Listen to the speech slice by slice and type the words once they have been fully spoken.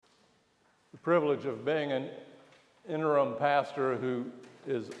privilege of being an interim pastor who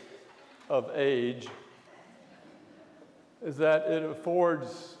is of age is that it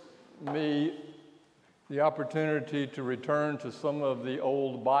affords me the opportunity to return to some of the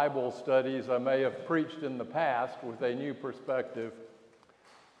old Bible studies I may have preached in the past with a new perspective,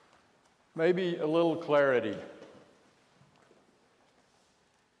 maybe a little clarity.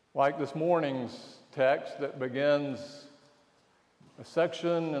 Like this morning's text that begins a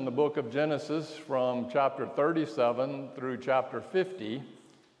section in the book of Genesis from chapter 37 through chapter 50.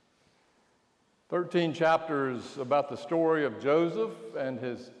 13 chapters about the story of Joseph and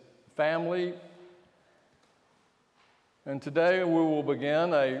his family. And today we will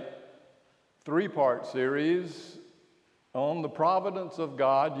begin a three-part series on the providence of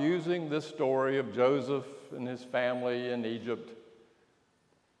God using this story of Joseph and his family in Egypt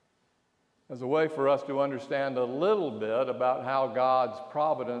as a way for us to understand a little bit about how God's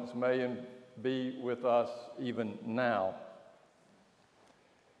providence may be with us even now.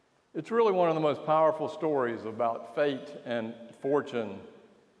 It's really one of the most powerful stories about fate and fortune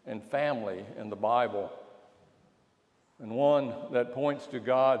and family in the Bible, and one that points to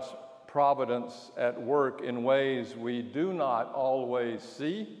God's providence at work in ways we do not always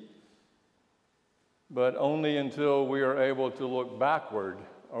see, but only until we are able to look backward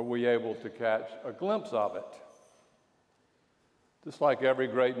are we able to catch a glimpse of it. Just like every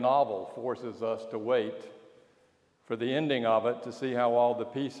great novel forces us to wait for the ending of it to see how all the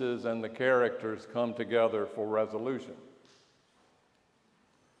pieces and the characters come together for resolution.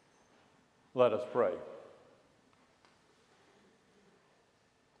 Let us pray.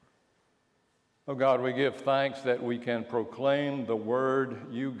 Oh God, we give thanks that we can proclaim the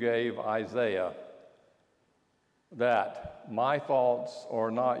word you gave Isaiah, that my thoughts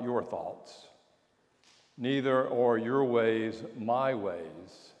are not your thoughts, neither are your ways my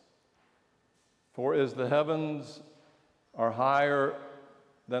ways. For as the heavens are higher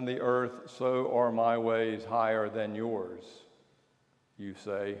than the earth, so are my ways higher than yours, you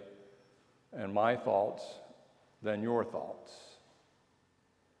say, and my thoughts than your thoughts.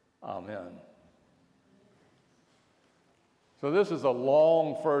 Amen. So this is a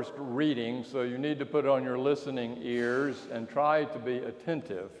long first reading, so you need to put on your listening ears and try to be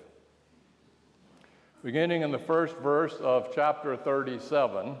attentive. Beginning in the first verse of chapter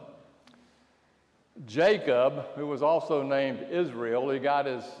 37, Jacob, who was also named Israel, he got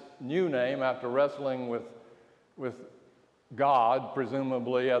his new name after wrestling with God,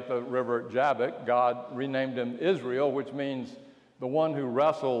 presumably at the river Jabbok. God renamed him Israel, which means the one who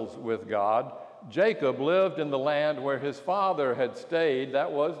wrestles with God. Jacob lived in the land where his father had stayed.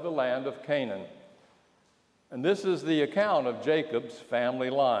 That was the land of Canaan. And this is the account of Jacob's family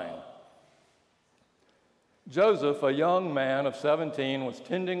line. Joseph, a young man of 17, was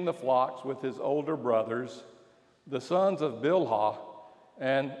tending the flocks with his older brothers, the sons of Bilhah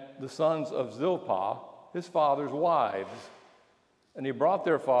and the sons of Zilpah, his father's wives. And he brought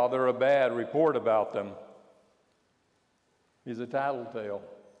their father a bad report about them. He's a tattletale.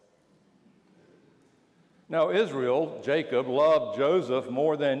 Now Israel, Jacob, loved Joseph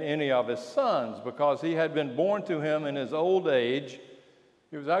more than any of his sons because he had been born to him in his old age.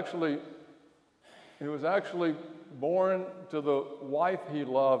 He was actually born to the wife he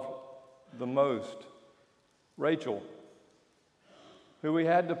loved the most, Rachel, who he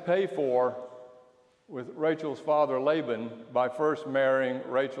had to pay for with Rachel's father Laban by first marrying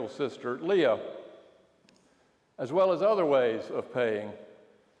Rachel's sister Leah, as well as other ways of paying.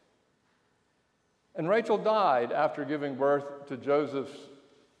 And Rachel died after giving birth to Joseph's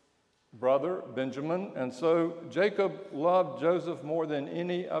brother, Benjamin, and so Jacob loved Joseph more than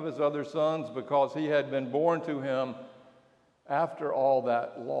any of his other sons because he had been born to him after all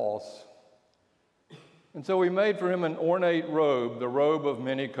that loss. And so he made for him an ornate robe, the robe of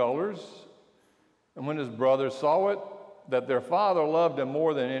many colors. And when his brothers saw it, that their father loved him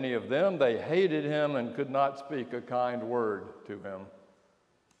more than any of them, they hated him and could not speak a kind word to him.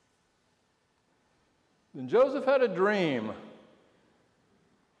 Then Joseph had a dream,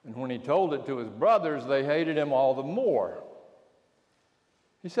 and when he told it to his brothers, they hated him all the more.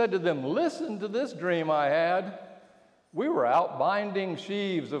 He said to them, "Listen to this dream I had. We were out binding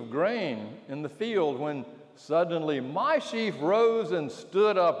sheaves of grain in the field when suddenly my sheaf rose and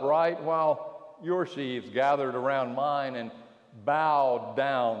stood upright while your sheaves gathered around mine and bowed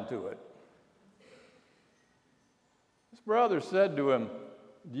down to it." His brothers said to him,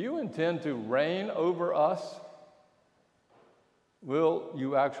 "Do you intend to reign over us? Will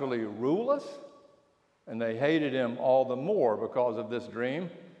you actually rule us?" And they hated him all the more because of this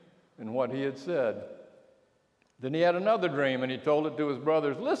dream and what he had said. Then he had another dream, and he told it to his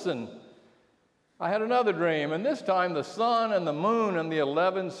brothers. "Listen, I had another dream, and this time the sun and the moon and the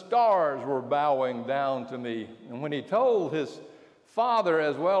 11 stars were bowing down to me. And when he told his father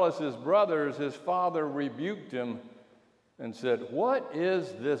as well as his brothers, his father rebuked him and said, "What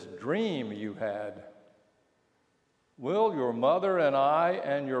is this dream you had? Will your mother and I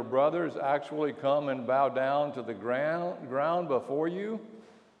and your brothers actually come and bow down to the ground before you?"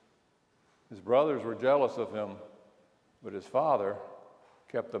 His brothers were jealous of him, but his father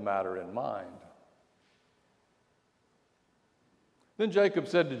kept the matter in mind. Then Jacob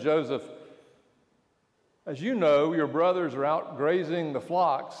said to Joseph, "As you know, your brothers are out grazing the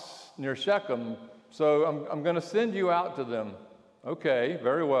flocks near Shechem, so I'm going to send you out to them." "Okay,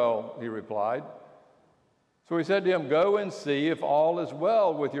 very well," he replied. So he said to him, "Go and see if all is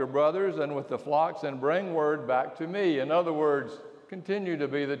well with your brothers and with the flocks, and bring word back to me." In other words, continue to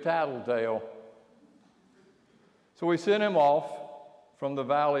be the tattletale. So he sent him off from the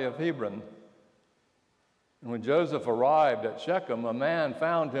valley of Hebron. And when Joseph arrived at Shechem, a man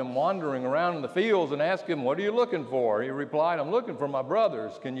found him wandering around in the fields and asked him, "What are you looking for?" He replied, "I'm looking for my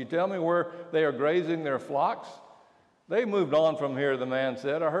brothers. Can you tell me where they are grazing their flocks?" "They moved on from here," the man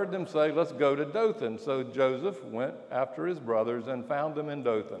said. "I heard them say, 'Let's go to Dothan.'" So Joseph went after his brothers and found them in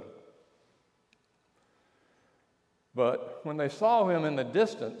Dothan. But when they saw him in the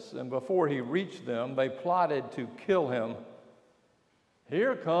distance and before he reached them, they plotted to kill him.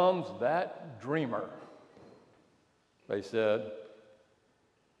 "Here comes that dreamer," they said.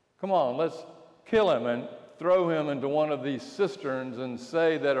 "Come on, let's kill him and throw him into one of these cisterns and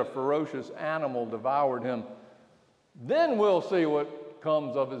say that a ferocious animal devoured him. Then we'll see what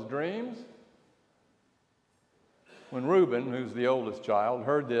comes of his dreams." When Reuben, who's the oldest child,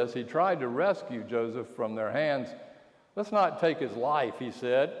 heard this, he tried to rescue Joseph from their hands. "Let's not take his life," he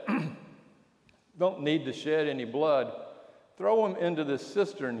said. "Don't need to shed any blood. Throw him into this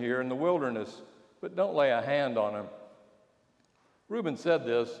cistern here in the wilderness, but don't lay a hand on him." Reuben said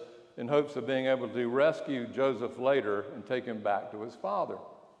this in hopes of being able to rescue Joseph later and take him back to his father.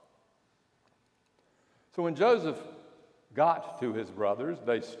 So when Joseph got to his brothers,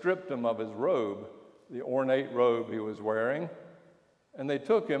 they stripped him of his robe, the ornate robe he was wearing, and they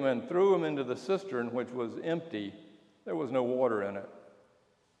took him and threw him into the cistern, which was empty. There was no water in it.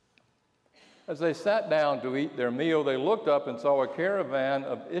 As they sat down to eat their meal, they looked up and saw a caravan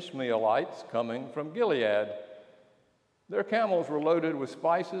of Ishmaelites coming from Gilead. Their camels were loaded with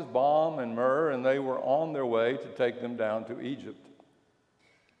spices, balm, and myrrh, and they were on their way to take them down to Egypt.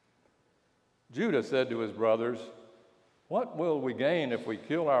 Judah said to his brothers, "What will we gain if we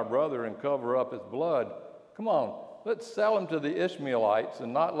kill our brother and cover up his blood? Come on, let's sell him to the Ishmaelites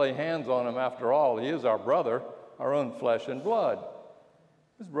and not lay hands on him after all. He is our brother, our own flesh and blood."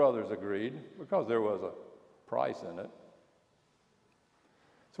 His brothers agreed because there was a price in it.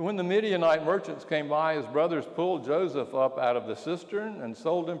 So when the Midianite merchants came by, his brothers pulled Joseph up out of the cistern and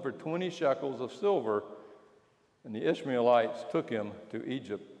sold him for 20 shekels of silver, and the Ishmaelites took him to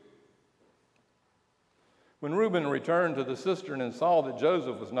Egypt. When Reuben returned to the cistern and saw that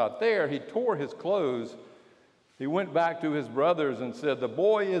Joseph was not there, he tore his clothes. He went back to his brothers and said, "The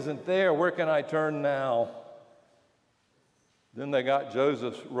boy isn't there. Where can I turn now?" Then they got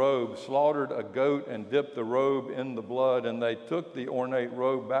Joseph's robe, slaughtered a goat, and dipped the robe in the blood, and they took the ornate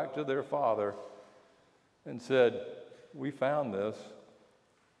robe back to their father and said, "We found this.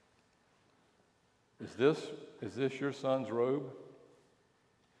 Is this your son's robe?"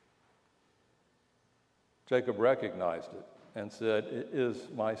 Jacob recognized it and said, "It is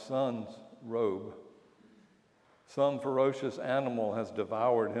my son's robe. Some ferocious animal has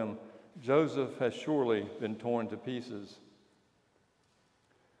devoured him. Joseph has surely been torn to pieces."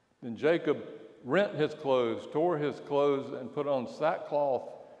 Then Jacob rent his clothes, tore his clothes, and put on sackcloth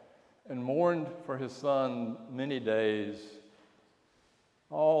and mourned for his son many days.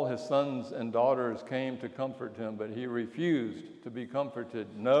 All his sons and daughters came to comfort him, but he refused to be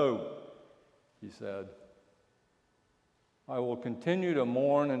comforted. "No," he said, "I will continue to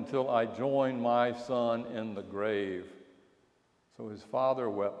mourn until I join my son in the grave." So his father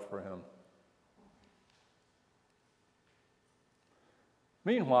wept for him.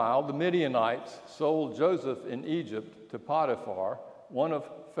 Meanwhile, the Midianites sold Joseph in Egypt to Potiphar, one of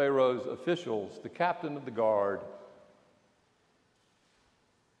Pharaoh's officials, the captain of the guard.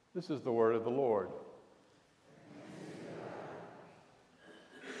 This is the word of the Lord.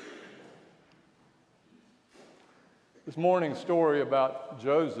 This morning's story about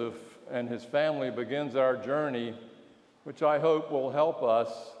Joseph and his family begins our journey, which I hope will help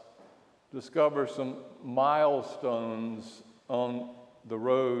us discover some milestones on the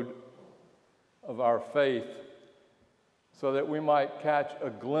road of our faith, so that we might catch a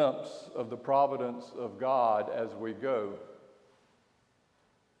glimpse of the providence of God as we go.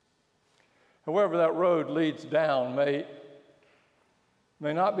 However that road leads down it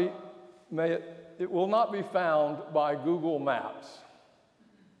will not be found by Google Maps.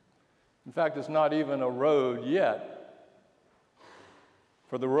 In fact, it's not even a road yet.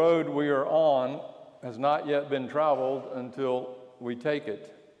 For the road we are on has not yet been traveled until we take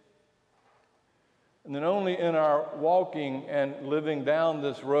it. And then only in our walking and living down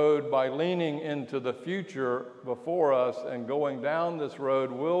this road, by leaning into the future before us and going down this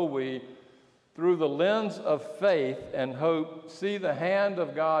road, will we, through the lens of faith and hope, see the hand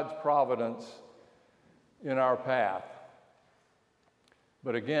of God's providence in our path.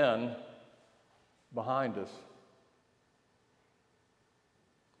 But again, behind us.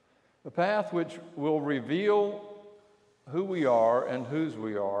 A path which will reveal who we are and whose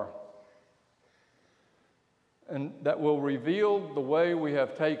we are, and that will reveal the way we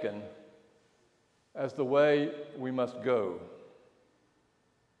have taken as the way we must go.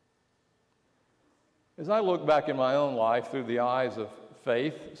 As I look back in my own life through the eyes of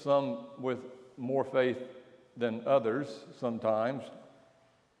faith, some with more faith than others sometimes,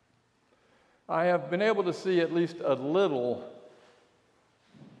 I have been able to see at least a little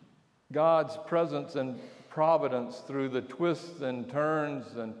God's presence and providence through the twists and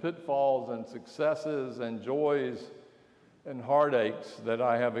turns and pitfalls and successes and joys and heartaches that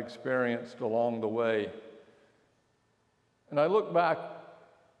I have experienced along the way. And I look back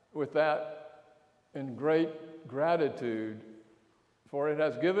with that in great gratitude, for it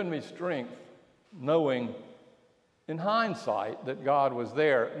has given me strength, knowing in hindsight that God was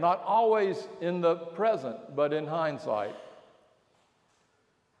there, not always in the present, but in hindsight.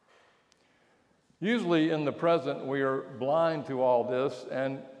 Usually in the present, we are blind to all this,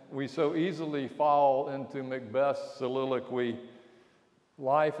 and we so easily fall into Macbeth's soliloquy.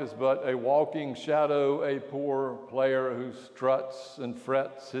 Life is but a walking shadow, a poor player who struts and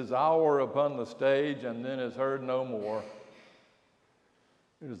frets his hour upon the stage and then is heard no more.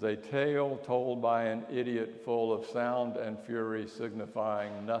 It is a tale told by an idiot, full of sound and fury,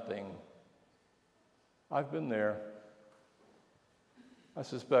 signifying nothing. I've been there. I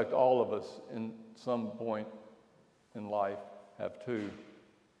suspect all of us in some point in life have too.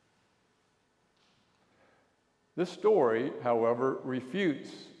 This story, however,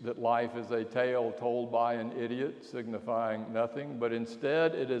 refutes that life is a tale told by an idiot, signifying nothing, but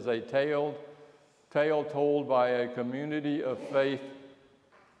instead it is a tale told by a community of faith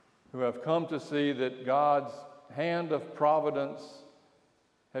who have come to see that God's hand of providence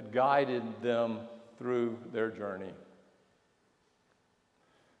had guided them through their journey.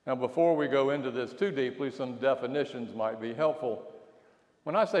 Now, before we go into this too deeply, some definitions might be helpful.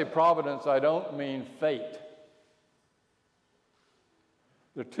 When I say providence, I don't mean fate.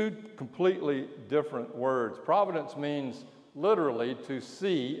 They're two completely different words. Providence means literally to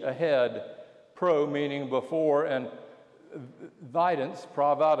see ahead, pro meaning before, and vidence,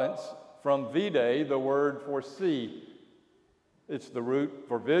 providence, from vide, the word for see. It's the root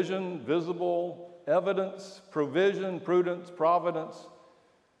for vision, visible, evidence, provision, prudence, providence.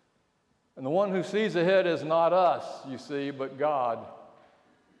 And the one who sees ahead is not us, you see, but God.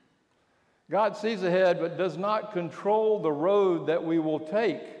 God sees ahead but does not control the road that we will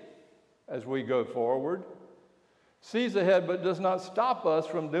take as we go forward. Sees ahead but does not stop us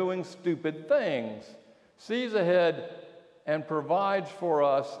from doing stupid things. Sees ahead and provides for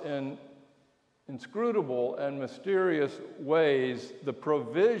us in inscrutable and mysterious ways the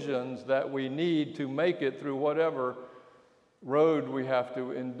provisions that we need to make it through whatever road we have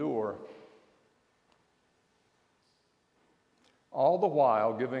to endure. All the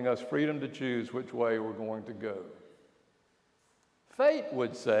while giving us freedom to choose which way we're going to go. Fate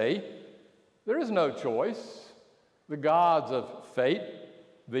would say there is no choice. The gods of fate,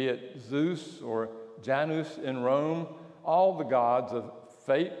 be it Zeus or Janus in Rome, all the gods of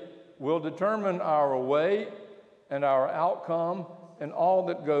fate will determine our way and our outcome and all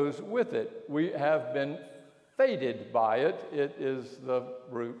that goes with it. We have been fated by it. It is the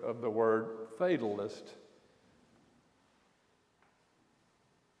root of the word fatalist.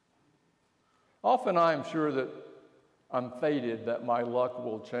 Often I'm sure that I'm fated that my luck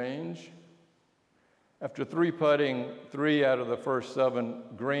will change. After putting 3 out of the first 7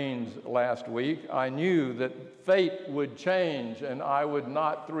 greens last week, I knew that fate would change and I would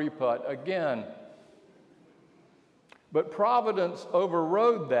not 3-putt again. But Providence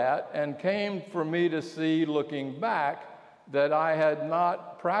overrode that and came for me to see, looking back, that I had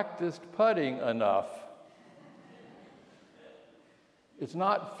not practiced putting enough. It's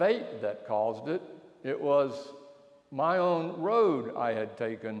not fate that caused it. It was my own road I had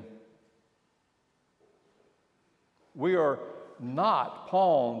taken. We are not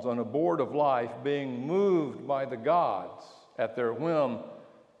pawns on a board of life being moved by the gods at their whim,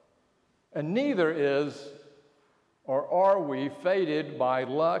 and neither is or are we fated by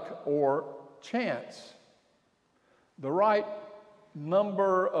luck or chance. The right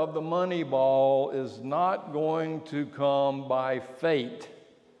number of the money ball is not going to come by fate.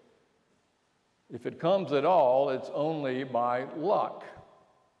 If it comes at all, it's only by luck.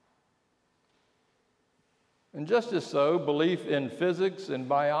 And just as so, belief in physics and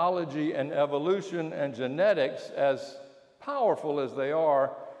biology and evolution and genetics, as powerful as they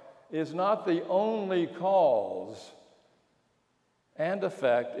are, is not the only cause and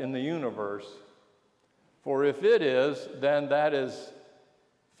effect in the universe. For if it is, then that is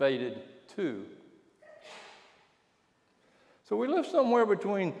fated too. So we live somewhere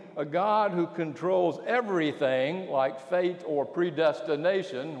between a God who controls everything, like fate or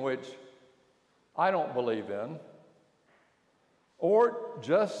predestination, which I don't believe in, or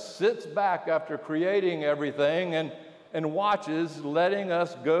just sits back after creating everything and watches, letting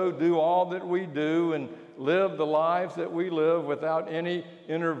us go do all that we do and live the lives that we live without any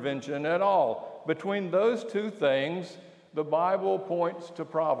intervention at all. Between those two things, the Bible points to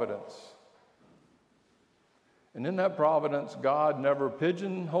providence. And in that providence, God never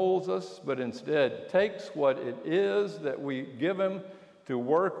pigeonholes us, but instead takes what it is that we give Him to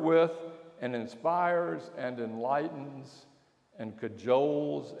work with and inspires and enlightens and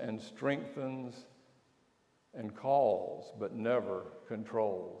cajoles and strengthens and calls, but never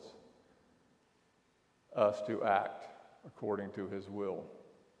controls us to act according to His will.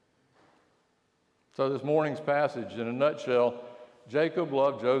 So this morning's passage, in a nutshell, Jacob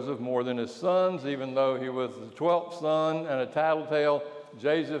loved Joseph more than his sons, even though he was the 12th son and a tattletale.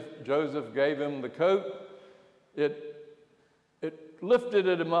 Joseph gave him the coat. It lifted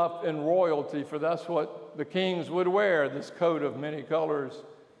him up in royalty, for that's what the kings would wear, this coat of many colors.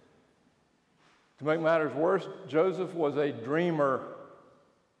 To make matters worse, Joseph was a dreamer.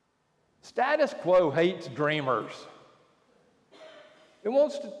 Status quo hates dreamers. It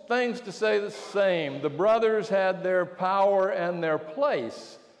wants things to stay the same. The brothers had their power and their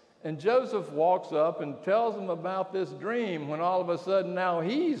place. And Joseph walks up and tells them about this dream when all of a sudden now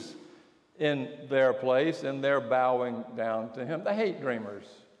he's in their place and they're bowing down to him. They hate dreamers.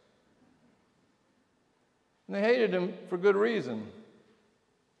 And they hated him for good reason.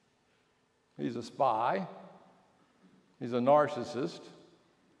 He's a spy. He's a narcissist.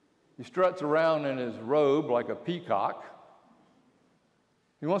 He struts around in his robe like a peacock.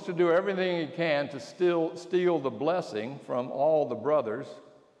 He wants to do everything he can to steal the blessing from all the brothers.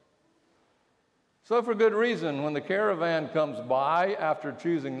 So for good reason, when the caravan comes by, after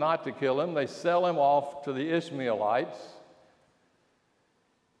choosing not to kill him, they sell him off to the Ishmaelites.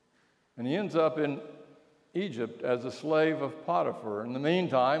 And he ends up in Egypt as a slave of Potiphar. In the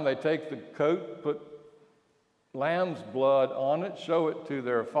meantime, they take the coat, put lamb's blood on it, show it to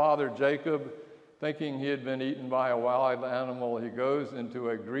their father Jacob, thinking he had been eaten by a wild animal. He goes into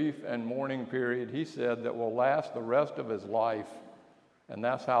a grief and mourning period, he said, that will last the rest of his life. And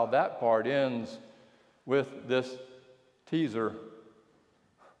that's how that part ends with this teaser.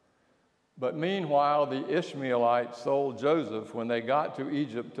 But meanwhile, the Ishmaelites sold Joseph when they got to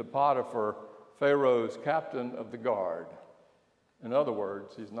Egypt to Potiphar, Pharaoh's captain of the guard. In other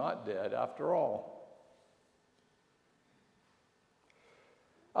words, he's not dead after all.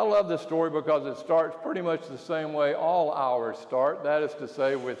 I love this story because it starts pretty much the same way all ours start, that is to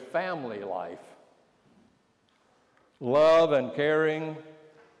say, with family life. Love and caring,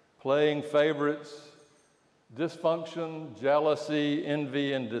 playing favorites, dysfunction, jealousy,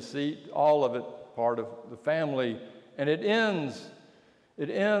 envy, and deceit, all of it part of the family. And it ends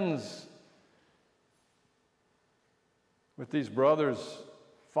with these brothers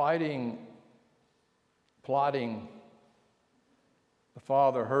fighting, plotting, the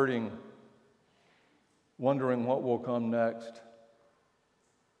father hurting, wondering what will come next.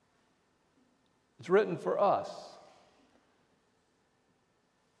 It's written for us.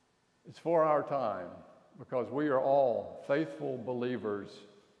 It's for our time, because we are all faithful believers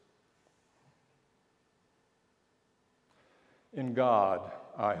in God,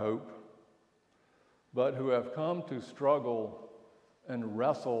 I hope, but who have come to struggle and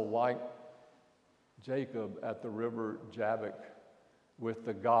wrestle like Jacob at the river Jabbok with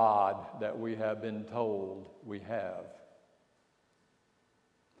the God that we have been told we have.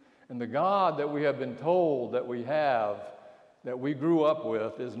 And the God that we have been told that we have, that we grew up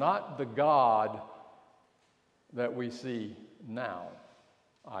with, is not the God that we see now,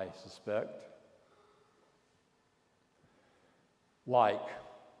 I suspect. Like.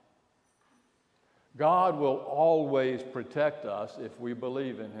 God will always protect us if we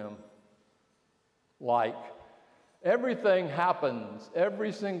believe in him. Like. Everything happens,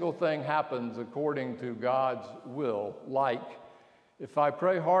 every single thing happens according to God's will. Like. If I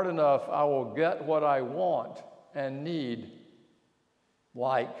pray hard enough, I will get what I want and need.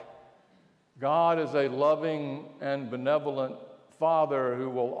 Like. God is a loving and benevolent Father who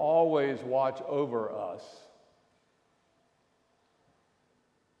will always watch over us.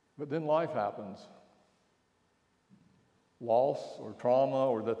 But then life happens. Loss or trauma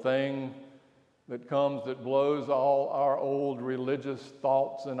or the thing that comes that blows all our old religious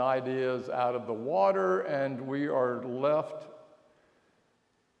thoughts and ideas out of the water, and we are left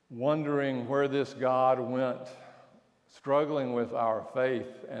wondering where this God went, struggling with our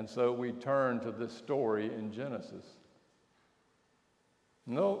faith, and so we turn to this story in Genesis.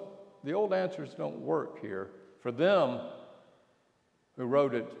 No, the old answers don't work here for them who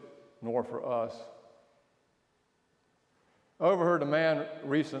wrote it, nor for us. I overheard a man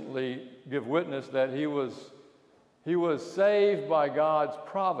recently give witness that he was saved by God's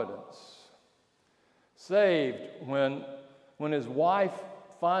providence. Saved when his wife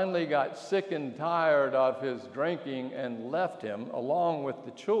finally got sick and tired of his drinking and left him along with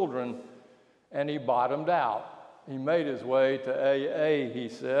the children, and he bottomed out. He made his way to AA, he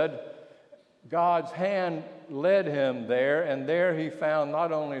said. God's hand led him there, and there he found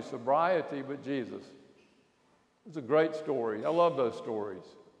not only sobriety, but Jesus. It's a great story. I love those stories.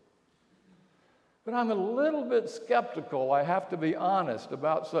 But I'm a little bit skeptical, I have to be honest,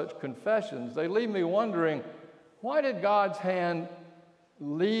 about such confessions. They leave me wondering, why did God's hand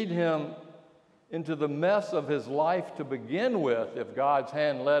lead him into the mess of his life to begin with if God's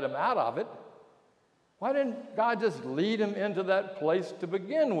hand led him out of it? Why didn't God just lead him into that place to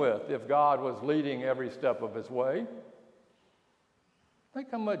begin with if God was leading every step of his way?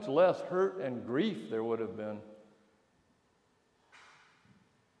 Think how much less hurt and grief there would have been.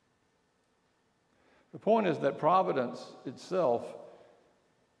 The point is that providence itself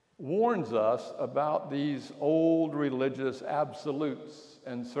warns us about these old religious absolutes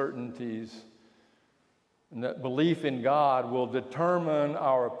and certainties, and that belief in God will determine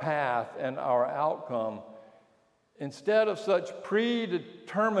our path and our outcome. Instead of such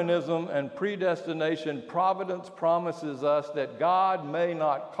predeterminism and predestination, providence promises us that God may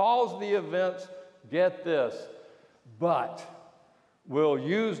not cause the events, get this, but will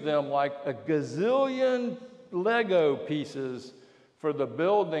use them like a gazillion Lego pieces for the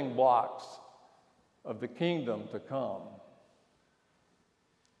building blocks of the kingdom to come.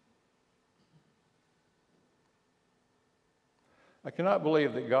 I cannot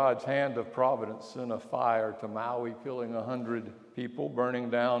believe that God's hand of providence sent a fire to Maui, killing 100 people, burning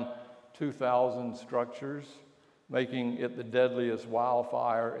down 2,000 structures, making it the deadliest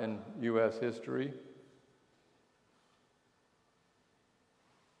wildfire in U.S. history.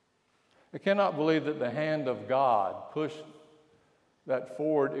 I cannot believe that the hand of God pushed that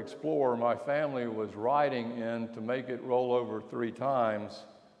Ford Explorer my family was riding in to make it roll over 3 times.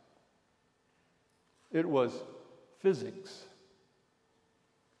 It was physics.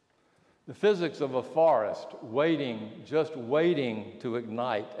 The physics of a forest just waiting to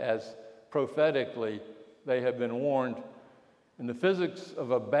ignite, as prophetically they have been warned, and the physics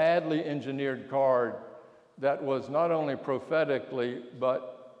of a badly engineered car that was not only prophetically,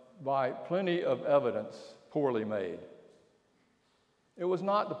 but by plenty of evidence, poorly made. It was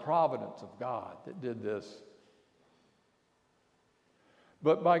not the providence of God that did this.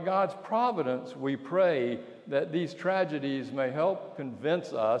 But by God's providence, we pray that these tragedies may help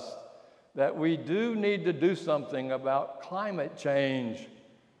convince us that we do need to do something about climate change.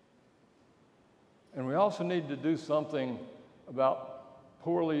 And we also need to do something about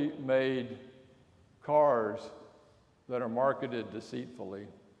poorly made cars that are marketed deceitfully.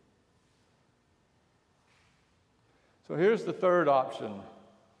 So here's the third option.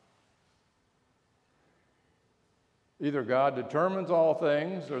 Either God determines all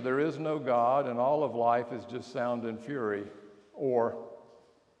things, or there is no God, and all of life is just sound and fury. Or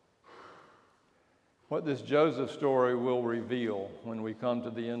what this Joseph story will reveal when we come to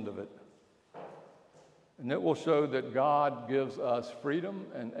the end of it. And it will show that God gives us freedom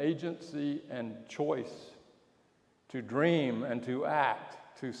and agency and choice to dream and to act,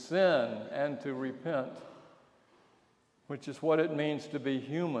 to sin and to repent, which is what it means to be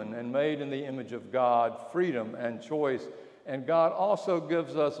human and made in the image of God, freedom and choice. And God also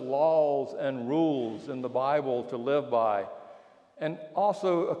gives us laws and rules in the Bible to live by, and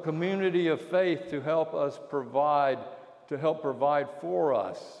also a community of faith to help provide for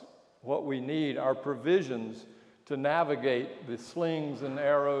us what we need, our provisions to navigate the slings and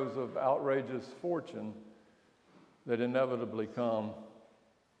arrows of outrageous fortune that inevitably come.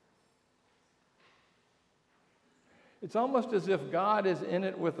 It's almost as if God is in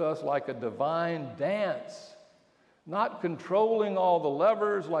it with us like a divine dance, not controlling all the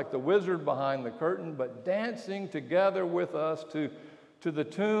levers like the wizard behind the curtain, but dancing together with us to the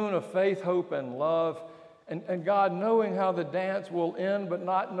tune of faith, hope, and love. And God knowing how the dance will end, but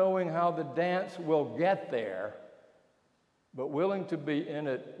not knowing how the dance will get there, but willing to be in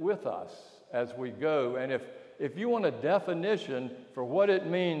it with us as we go. And if you want a definition for what it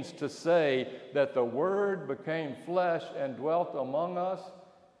means to say that the Word became flesh and dwelt among us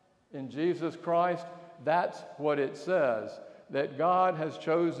in Jesus Christ, that's what it says, that God has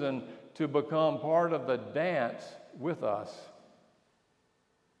chosen to become part of the dance with us.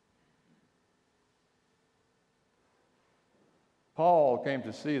 Paul came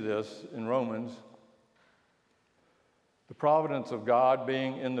to see this in Romans. The providence of God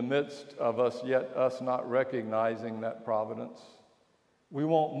being in the midst of us, yet us not recognizing that providence. We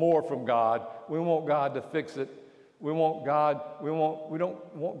want more from God. We want God to fix it. We don't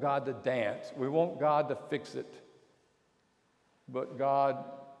want God to dance. We want God to fix it. But God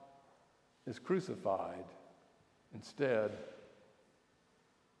is crucified instead.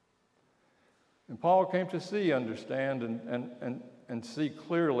 And Paul came to see, understand, and see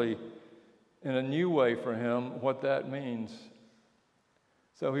clearly in a new way for him what that means.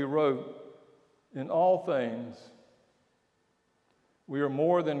 So he wrote, "In all things, we are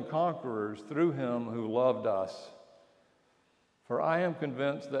more than conquerors through him who loved us. For I am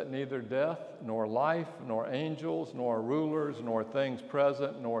convinced that neither death, nor life, nor angels, nor rulers, nor things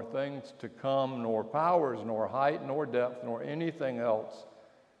present, nor things to come, nor powers, nor height, nor depth, nor anything else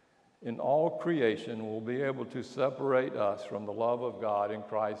in all creation will be able to separate us from the love of God in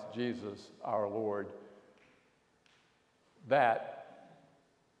Christ Jesus our Lord." That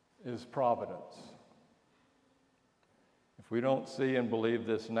is providence. If we don't see and believe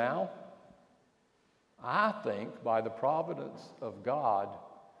this now, I think by the providence of God,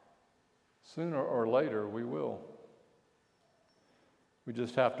 sooner or later we will. We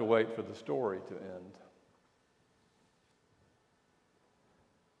just have to wait for the story to end.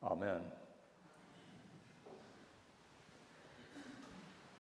 Amen.